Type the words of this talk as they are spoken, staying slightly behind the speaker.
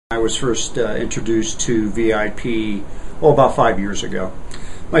was first introduced to VIP, about 5 years ago.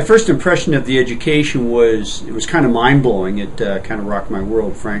 My first impression of the education was, it was kind of mind-blowing. It kind of rocked my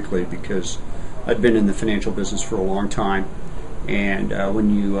world, frankly, because I'd been in the financial business for a long time. And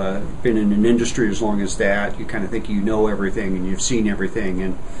when you've been in an industry as long as that, you kind of think you know everything and you've seen everything.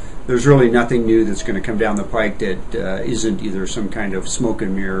 And there's really nothing new that's going to come down the pike that isn't either some kind of smoke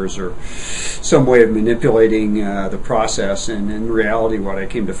and mirrors or some way of manipulating the process. And in reality, what I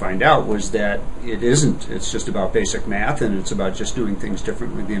came to find out was that it isn't. It's just about basic math, and it's about just doing things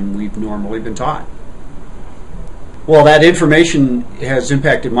differently than we've normally been taught. Well, that information has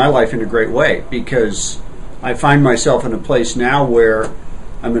impacted my life in a great way, because I find myself in a place now where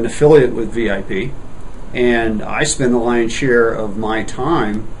I'm an affiliate with VIP, and I spend the lion's share of my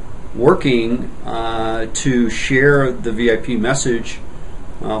time working to share the VIP message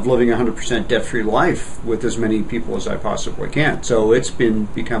of living a 100% debt-free life with as many people as I possibly can. So it's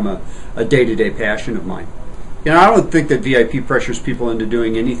become a day-to-day passion of mine. I don't think that VIP pressures people into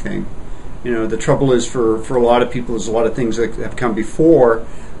doing anything. The trouble is for a lot of people, there's a lot of things that have come before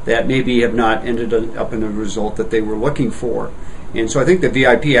that maybe have not ended up in a result that they were looking for. And so I think that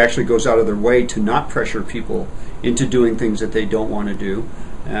VIP actually goes out of their way to not pressure people into doing things that they don't want to do.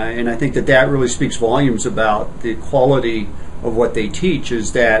 And I think that really speaks volumes about the quality of what they teach,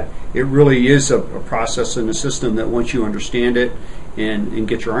 is that it really is a process and a system that once you understand it and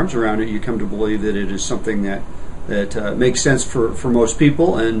get your arms around it, you come to believe that it is something that makes sense for most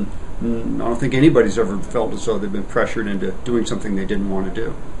people. And I don't think anybody's ever felt as though they've been pressured into doing something they didn't want to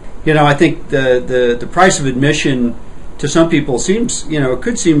do. I think the price of admission to some people seems, it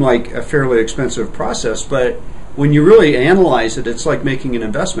could seem like a fairly expensive process, but when you really analyze it, it's like making an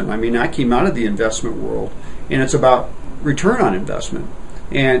investment. I mean, I came out of the investment world, and it's about return on investment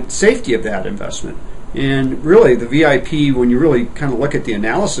and safety of that investment. And really, the VIP, when you really kind of look at the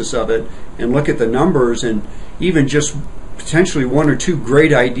analysis of it and look at the numbers, and even just potentially one or two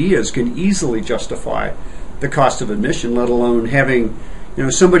great ideas can easily justify the cost of admission, let alone having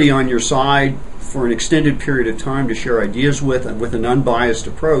somebody on your side for an extended period of time to share ideas with, and with an unbiased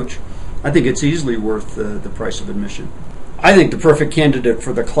approach. I think it's easily worth the price of admission. I think the perfect candidate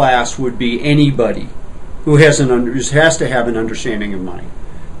for the class would be anybody who has to have an understanding of money.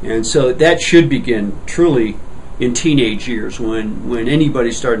 And so that should begin truly in teenage years, when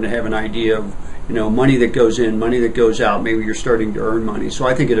anybody's starting to have an idea of money that goes in, money that goes out. Maybe you're starting to earn money. So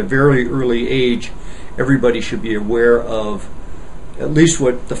I think at a very early age, everybody should be aware of at least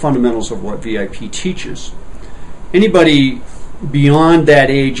what the fundamentals of what VIP teaches. Anybody beyond that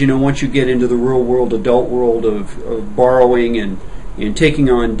age, once you get into the real world, adult world of borrowing and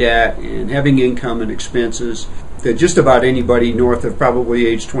taking on debt and having income and expenses, that just about anybody north of probably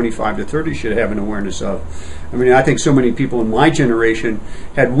age 25 to 30 should have an awareness of. I mean, I think so many people in my generation,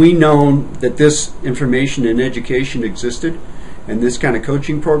 had we known that this information and education existed and this kind of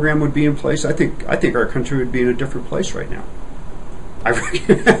coaching program would be in place, I think our country would be in a different place right now.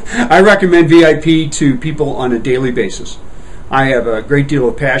 I recommend VIP to people on a daily basis. I have a great deal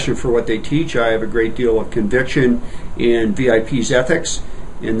of passion for what they teach. I have a great deal of conviction in VIP's ethics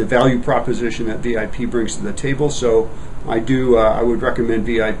and the value proposition that VIP brings to the table. So I would recommend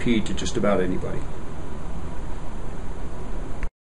VIP to just about anybody.